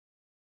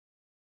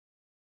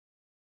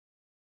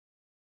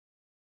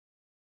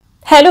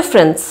Hello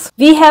friends,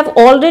 we have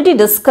already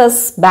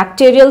discussed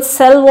bacterial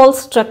cell wall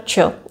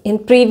structure in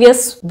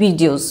previous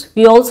videos.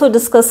 We also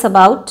discussed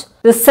about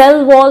the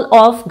cell wall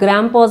of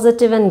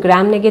gram-positive and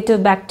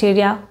gram-negative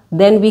bacteria.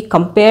 Then we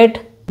compared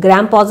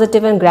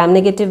gram-positive and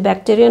gram-negative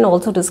bacteria and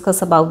also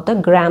discussed about the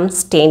gram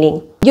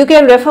staining. You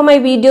can refer my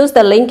videos,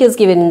 the link is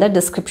given in the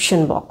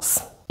description box.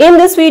 In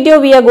this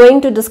video, we are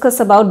going to discuss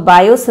about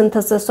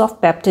biosynthesis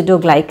of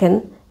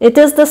peptidoglycan. It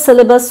is the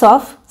syllabus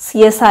of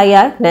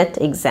CSIR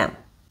NET exam.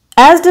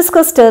 As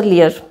discussed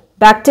earlier,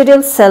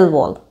 bacterial cell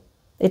wall,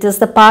 it is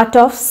the part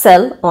of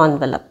cell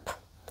envelope.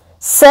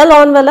 Cell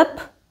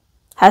envelope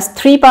has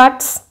three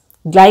parts: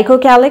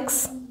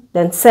 glycocalyx,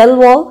 then cell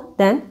wall,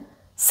 then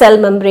cell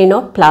membrane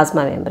or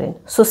plasma membrane.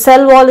 So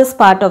cell wall is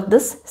part of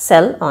this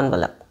cell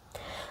envelope.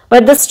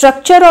 But the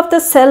structure of the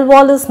cell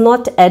wall is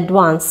not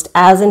advanced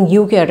as in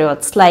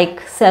eukaryotes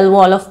like cell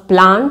wall of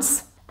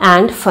plants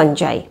and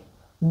fungi.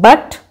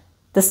 But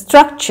the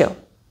structure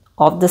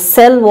of the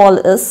cell wall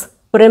is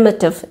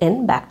primitive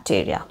in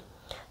bacteria.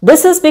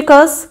 This is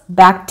because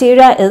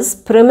bacteria is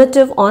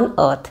primitive on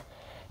earth.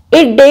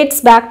 It dates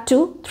back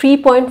to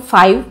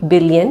 3.5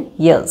 billion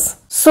years.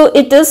 So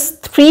it is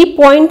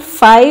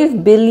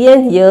 3.5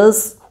 billion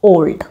years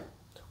old,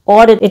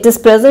 or it is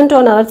present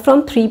on earth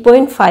from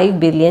 3.5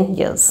 billion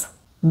years.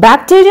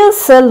 Bacterial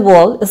cell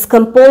wall is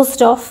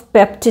composed of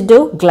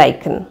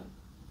peptidoglycan,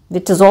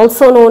 which is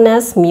also known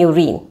as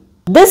murine.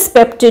 This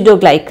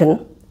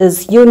peptidoglycan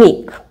is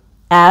unique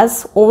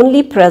as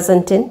only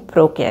present in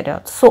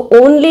prokaryotes. So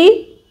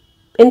only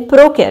in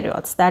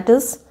prokaryotes, that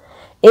is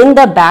in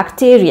the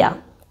bacteria,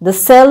 the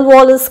cell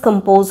wall is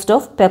composed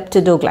of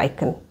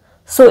peptidoglycan.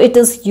 So it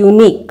is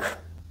unique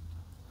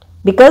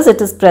because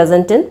it is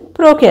present in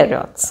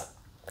prokaryotes.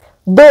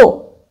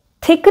 Though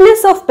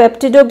thickness of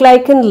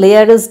peptidoglycan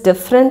layer is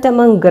different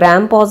among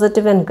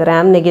gram-positive and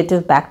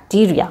gram-negative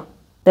bacteria.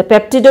 The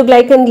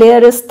peptidoglycan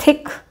layer is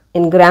thick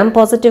in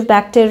gram-positive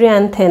bacteria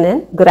and thin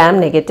in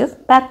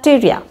gram-negative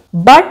bacteria.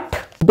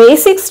 But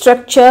basic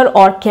structure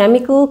or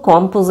chemical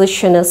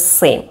composition is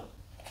same.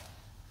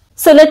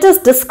 So let us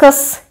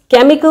discuss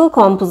chemical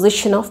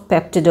composition of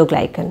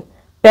peptidoglycan.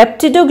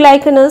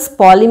 Peptidoglycan is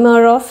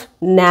polymer of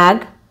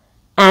NAG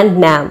and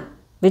NAM,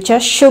 which are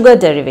sugar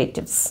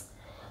derivatives.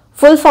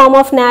 Full form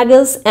of NAG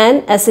is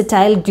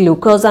N-acetyl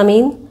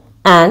glucosamine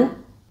and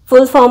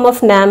full form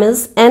of NAM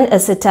is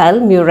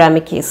N-acetyl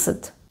muramic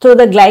acid. So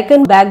the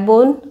glycan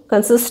backbone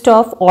consists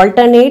of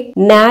alternate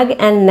NAG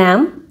and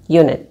NAM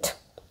unit.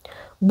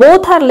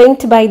 Both are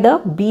linked by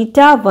the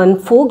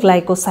beta-1,4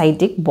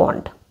 glycosidic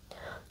bond.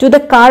 To the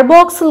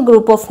carboxyl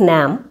group of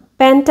NAM,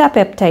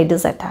 pentapeptide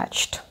is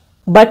attached.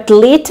 But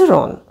later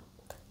on,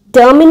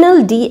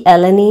 terminal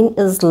D-alanine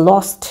is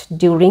lost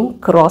during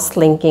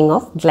cross-linking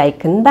of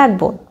glycan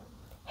backbone.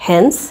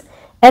 Hence,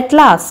 at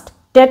last,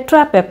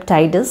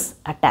 tetrapeptide is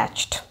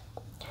attached.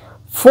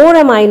 4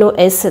 amino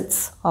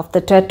acids of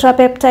the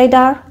tetrapeptide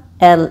are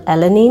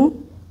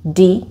L-alanine,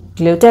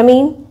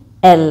 D-glutamine,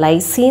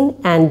 L-lysine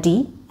and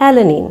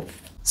D-alanine.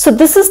 So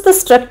this is the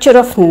structure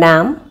of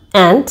NAM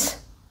and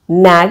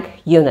NAG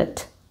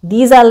unit.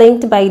 These are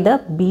linked by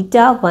the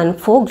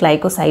beta-1,4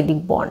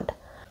 glycosidic bond.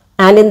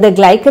 And in the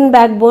glycan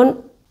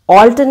backbone,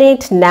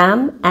 alternate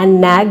NAM and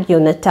NAG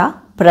unit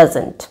are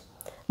present,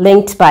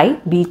 linked by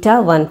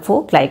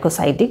beta-1,4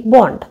 glycosidic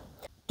bond.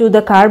 To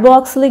the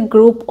carboxylic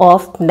group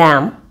of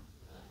NAM,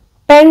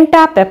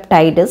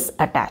 pentapeptide is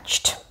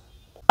attached.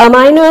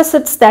 Amino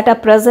acids that are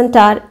present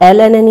are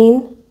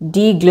L-alanine,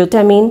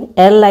 D-glutamine,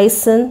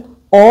 L-lysine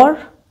or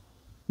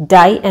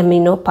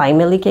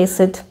diaminopimelic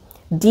acid,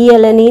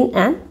 D-alanine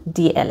and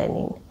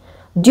D-alanine.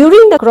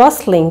 During the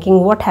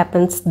cross-linking, what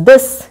happens?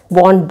 This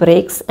bond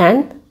breaks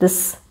and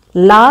this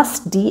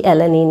last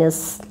D-alanine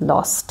is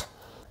lost.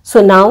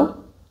 So now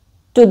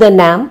to the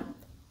NAM,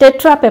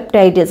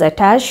 tetrapeptide is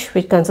attached,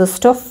 which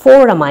consists of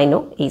 4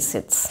 amino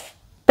acids.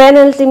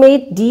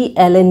 Penultimate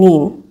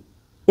D-alanine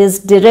is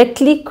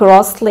directly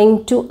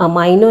cross-linked to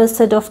amino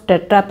acid of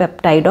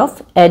tetrapeptide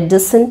of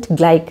adjacent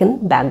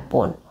glycan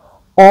backbone,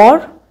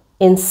 or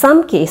in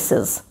some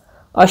cases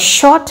a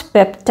short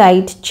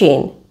peptide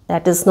chain,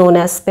 that is known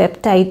as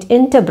peptide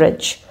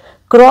interbridge,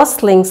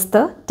 cross-links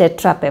the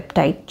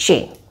tetrapeptide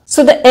chain.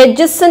 So the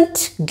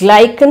adjacent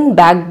glycan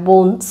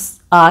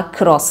backbones are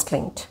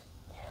cross-linked.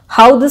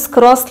 How this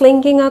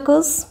cross-linking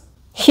occurs?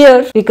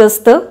 Here,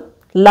 because the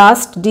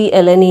last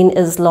D-alanine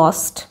is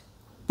lost,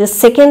 the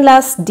second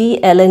last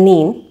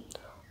D-alanine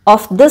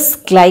of this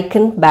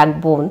glycan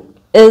backbone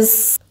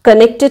is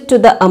connected to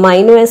the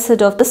amino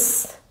acid of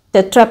this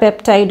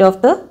tetrapeptide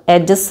of the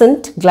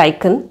adjacent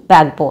glycan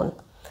backbone.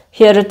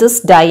 Here it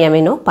is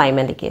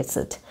diaminopimelic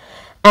acid.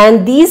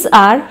 And these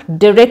are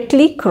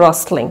directly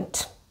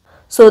cross-linked.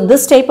 So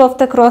this type of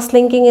the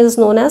cross-linking is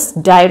known as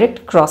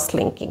direct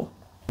cross-linking.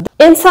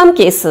 In some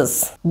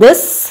cases,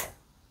 this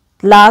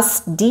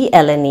last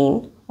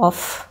D-alanine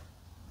of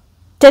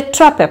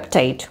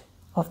tetrapeptide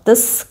of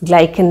this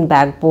glycan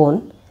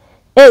backbone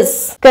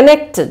is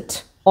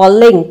connected or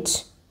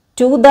linked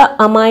to the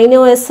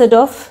amino acid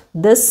of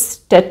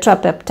this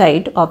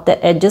tetrapeptide of the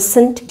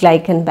adjacent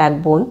glycan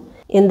backbone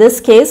in this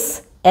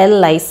case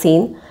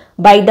L-lysine,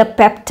 by the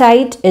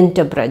peptide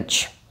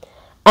interbridge.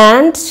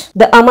 And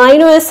the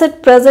amino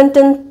acid present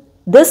in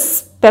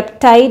this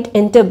peptide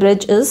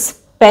interbridge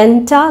is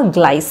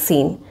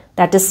pentaglycine,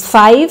 that is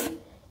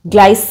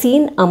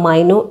 5-glycine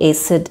amino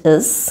acid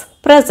is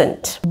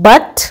present.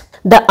 But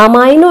the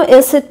amino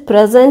acid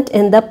present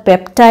in the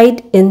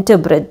peptide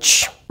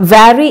interbridge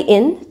vary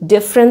in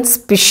different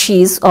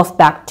species of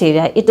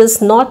bacteria. It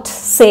is not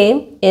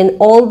same in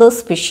all the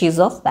species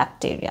of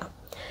bacteria.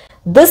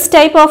 This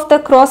type of the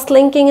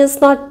cross-linking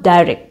is not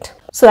direct.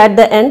 So at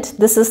the end,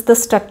 this is the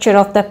structure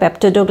of the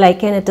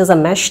peptidoglycan. It is a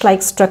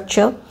mesh-like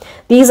structure.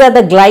 These are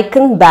the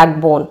glycan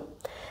backbone.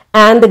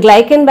 And the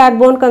glycan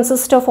backbone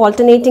consists of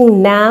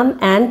alternating NAM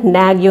and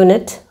NAG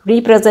unit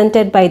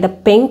represented by the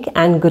pink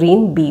and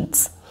green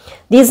beads.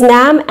 These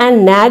NAM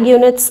and NAG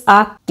units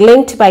are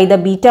linked by the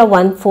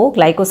beta-1,4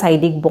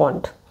 glycosidic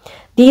bond.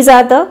 These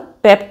are the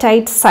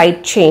peptide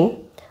side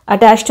chain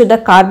attached to the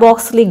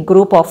carboxylic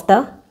group of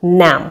the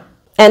NAM.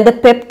 And the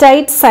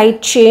peptide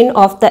side chain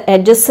of the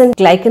adjacent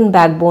glycan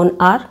backbone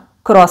are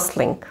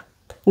cross-link,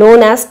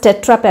 known as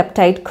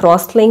tetrapeptide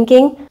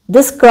cross-linking.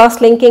 This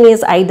cross-linking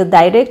is either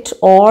direct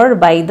or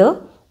by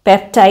the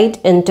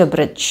peptide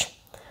interbridge,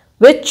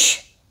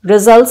 which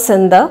results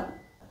in the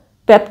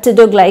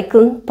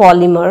peptidoglycan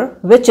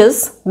polymer, which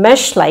is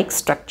mesh-like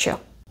structure.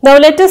 Now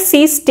let us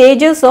see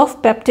stages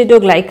of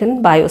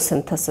peptidoglycan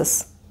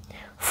biosynthesis.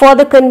 For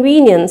the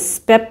convenience,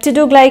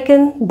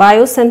 peptidoglycan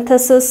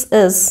biosynthesis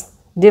is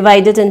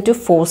divided into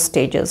 4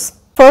 stages.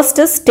 First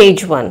is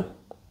stage 1.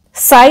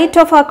 Site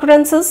of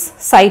occurrence is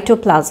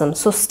cytoplasm.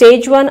 So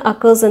stage 1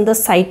 occurs in the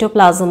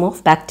cytoplasm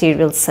of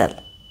bacterial cell.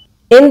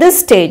 In this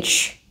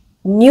stage,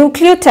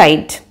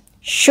 nucleotide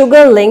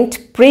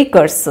sugar-linked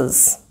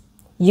precursors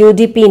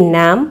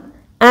UDP-NAM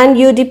and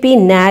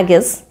UDP-NAG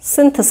is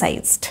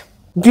synthesized.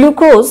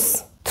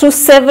 Glucose through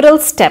several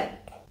steps,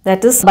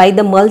 that is by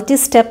the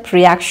multi-step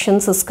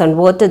reactions, is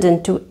converted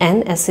into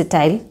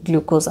N-acetyl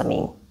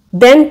glucosamine.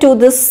 Then to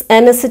this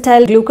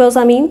N-acetyl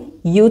glucosamine,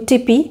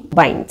 UTP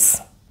binds.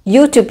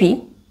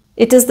 UTP,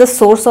 it is the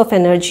source of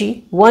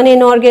energy. One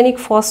inorganic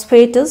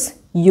phosphate is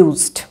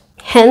used.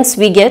 Hence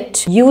we get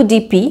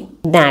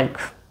UDP-NAG.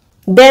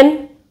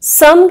 Then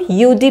some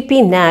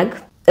UDP-NAG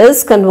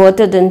is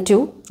converted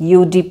into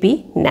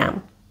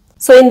UDP-NAM.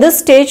 So in this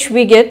stage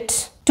we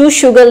get 2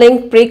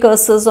 sugar-linked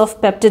precursors of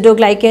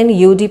peptidoglycan,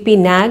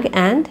 UDP-NAG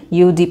and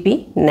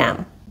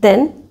UDP-NAM.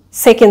 Then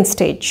second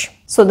stage.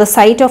 So the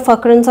site of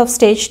occurrence of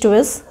stage 2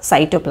 is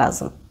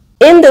cytoplasm.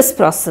 In this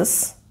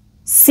process,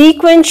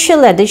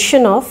 sequential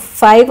addition of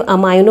 5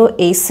 amino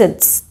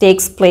acids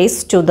takes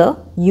place to the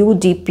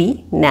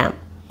UDP-NAM.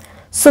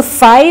 So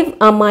 5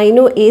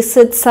 amino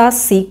acids are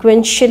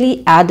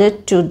sequentially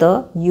added to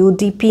the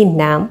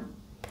UDP-NAM.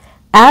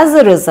 As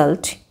a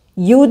result,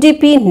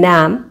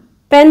 UDP-NAM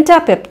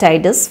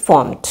pentapeptide is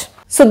formed.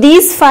 So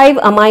these 5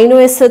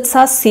 amino acids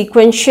are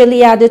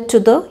sequentially added to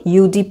the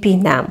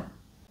UDP-NAM.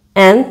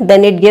 And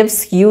then it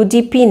gives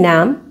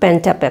UDP-NAM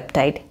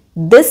pentapeptide.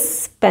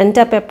 This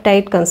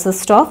pentapeptide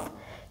consists of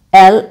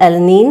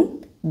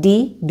L-alanine,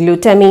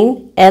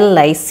 D-glutamine,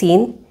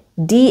 L-lysine,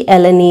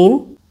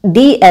 D-alanine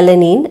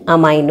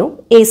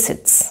amino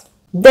acids.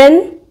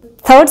 Then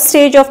third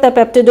stage of the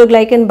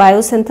peptidoglycan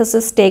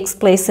biosynthesis takes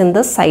place in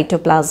the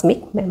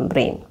cytoplasmic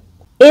membrane.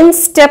 In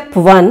step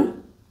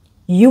 1,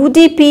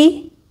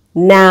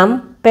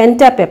 UDP-NAM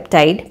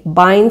pentapeptide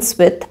binds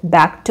with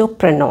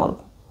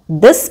bactoprenol.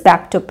 This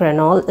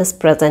bactoprenol is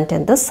present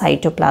in the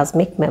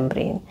cytoplasmic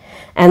membrane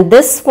and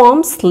this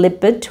forms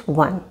lipid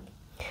 1.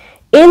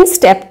 In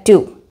step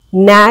 2,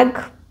 NAG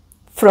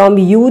from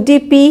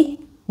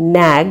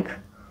UDP-NAG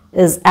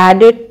is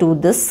added to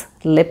this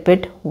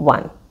lipid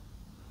 1.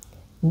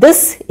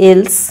 This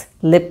yields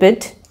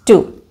lipid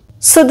 2.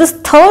 So this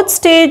third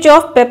stage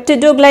of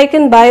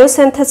peptidoglycan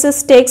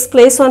biosynthesis takes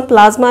place on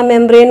plasma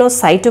membrane or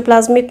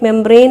cytoplasmic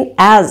membrane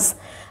as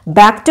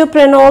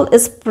bactoprenol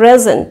is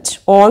present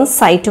on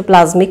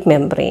cytoplasmic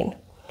membrane.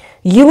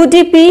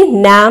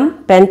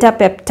 UDP-NAM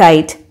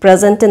pentapeptide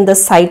present in the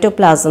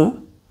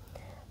cytoplasm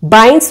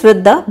binds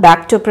with the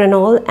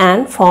bactoprenol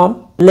and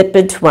form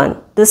lipid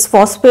 1. This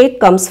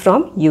phosphate comes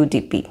from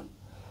UDP.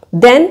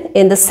 Then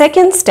in the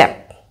second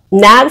step,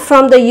 NAG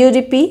from the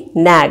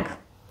UDP-NAG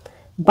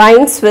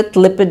binds with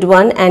lipid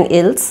 1 and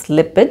yields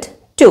lipid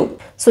 2.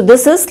 So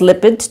this is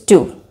lipid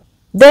 2.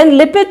 Then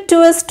lipid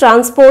 2 is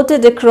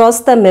transported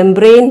across the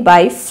membrane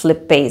by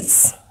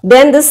flippase.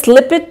 Then this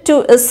lipid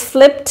 2 is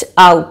flipped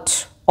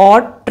out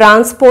or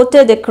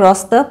transported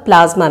across the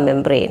plasma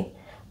membrane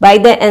by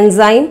the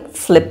enzyme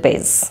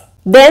flippase.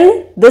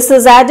 Then this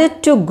is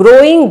added to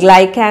growing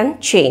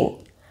glycan chain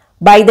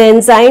by the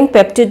enzyme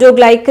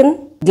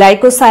peptidoglycan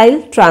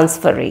glycosyl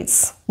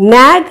transferase.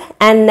 NAG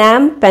and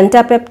NAM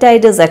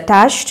pentapeptide is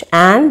attached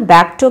and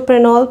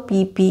bactoprenol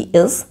PP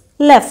is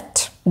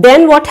left.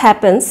 Then what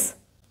happens?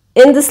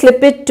 In this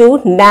lipid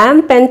 2,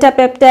 NAM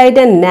pentapeptide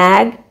and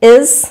NAG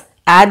is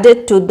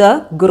added to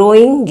the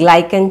growing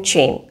glycan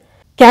chain,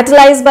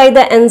 catalyzed by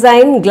the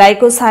enzyme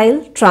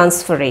glycosyl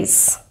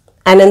transferase.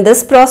 And in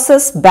this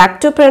process,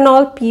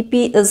 bactoprenol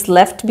PP is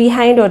left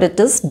behind, or it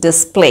is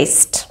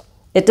displaced.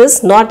 It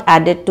is not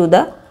added to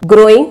the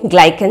growing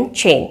glycan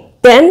chain.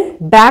 Then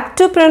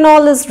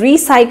bactoprenol is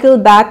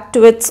recycled back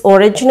to its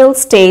original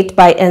state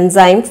by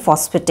enzyme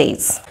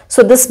phosphatase.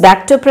 So this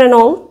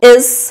bactoprenol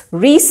is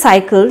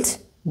recycled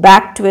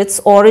back to its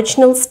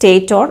original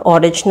state or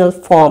original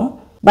form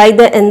by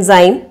the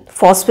enzyme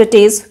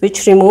phosphatase,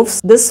 which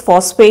removes this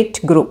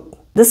phosphate group.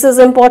 This is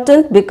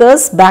important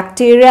because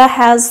bacteria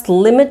has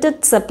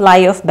limited supply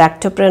of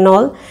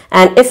bactoprenol,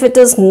 and if it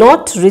is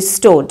not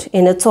restored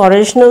in its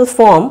original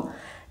form,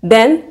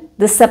 then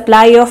the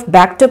supply of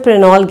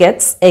bactoprenol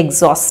gets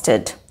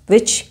exhausted,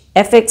 which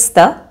affects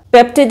the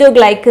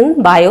peptidoglycan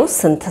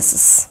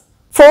biosynthesis.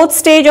 Fourth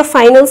stage or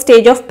final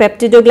stage of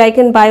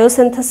peptidoglycan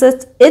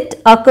biosynthesis,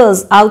 it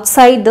occurs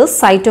outside the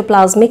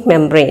cytoplasmic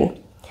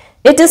membrane.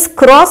 It is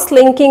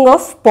cross-linking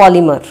of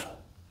polymer.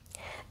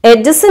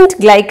 Adjacent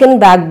glycan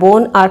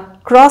backbone are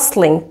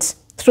cross-linked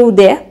through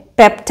their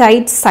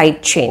peptide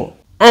side chain.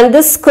 And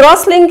this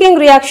cross-linking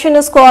reaction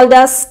is called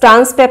as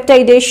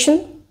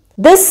transpeptidation.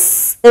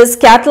 This is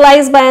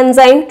catalyzed by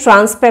enzyme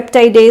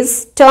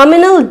transpeptidase.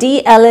 Terminal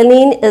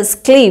D-alanine is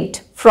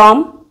cleaved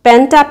from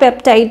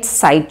pentapeptide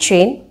side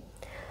chain.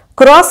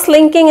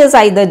 Cross-linking is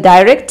either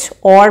direct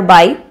or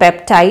by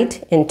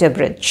peptide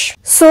interbridge.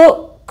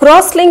 So,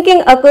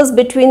 cross-linking occurs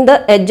between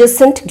the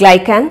adjacent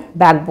glycan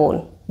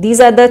backbone. These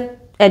are the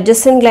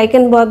adjacent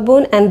glycan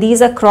backbone, and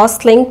these are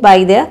cross-linked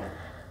by their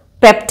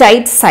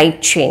peptide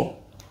side chain.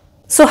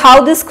 So,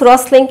 how this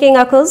cross-linking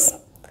occurs?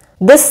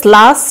 This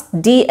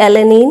last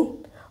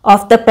D-alanine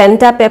of the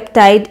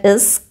pentapeptide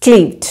is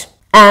cleaved,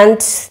 and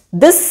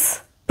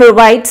this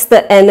provides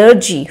the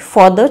energy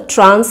for the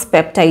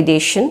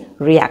transpeptidation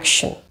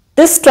reaction.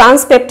 This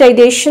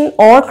transpeptidation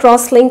or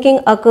cross-linking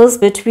occurs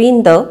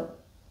between the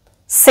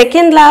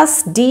second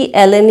last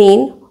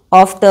D-alanine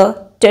of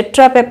the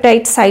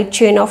tetrapeptide side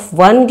chain of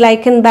one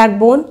glycan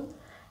backbone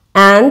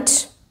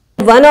and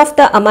one of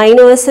the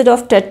amino acid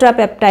of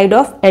tetrapeptide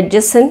of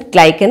adjacent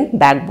glycan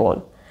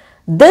backbone.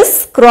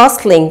 This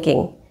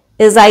cross-linking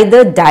is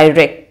either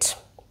direct,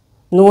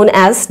 known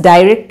as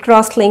direct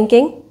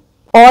cross-linking,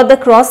 or the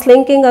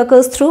cross-linking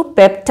occurs through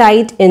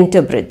peptide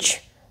interbridge,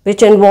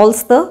 which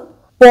involves the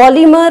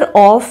polymer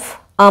of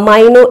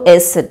amino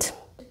acid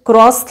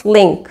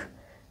cross-link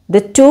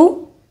the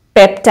two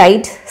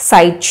peptide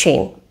side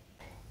chain.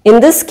 In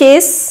this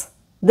case,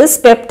 this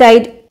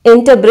peptide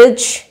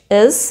interbridge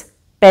is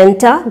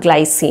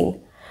pentaglycine,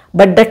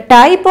 but the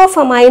type of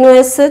amino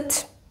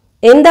acid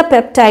in the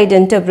peptide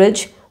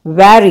interbridge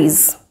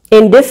varies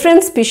in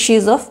different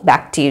species of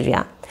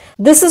bacteria.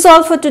 This is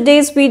all for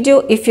today's video.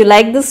 If you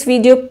like this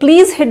video,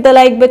 please hit the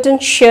like button,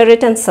 share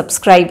it and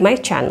subscribe my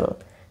channel.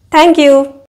 Thank you.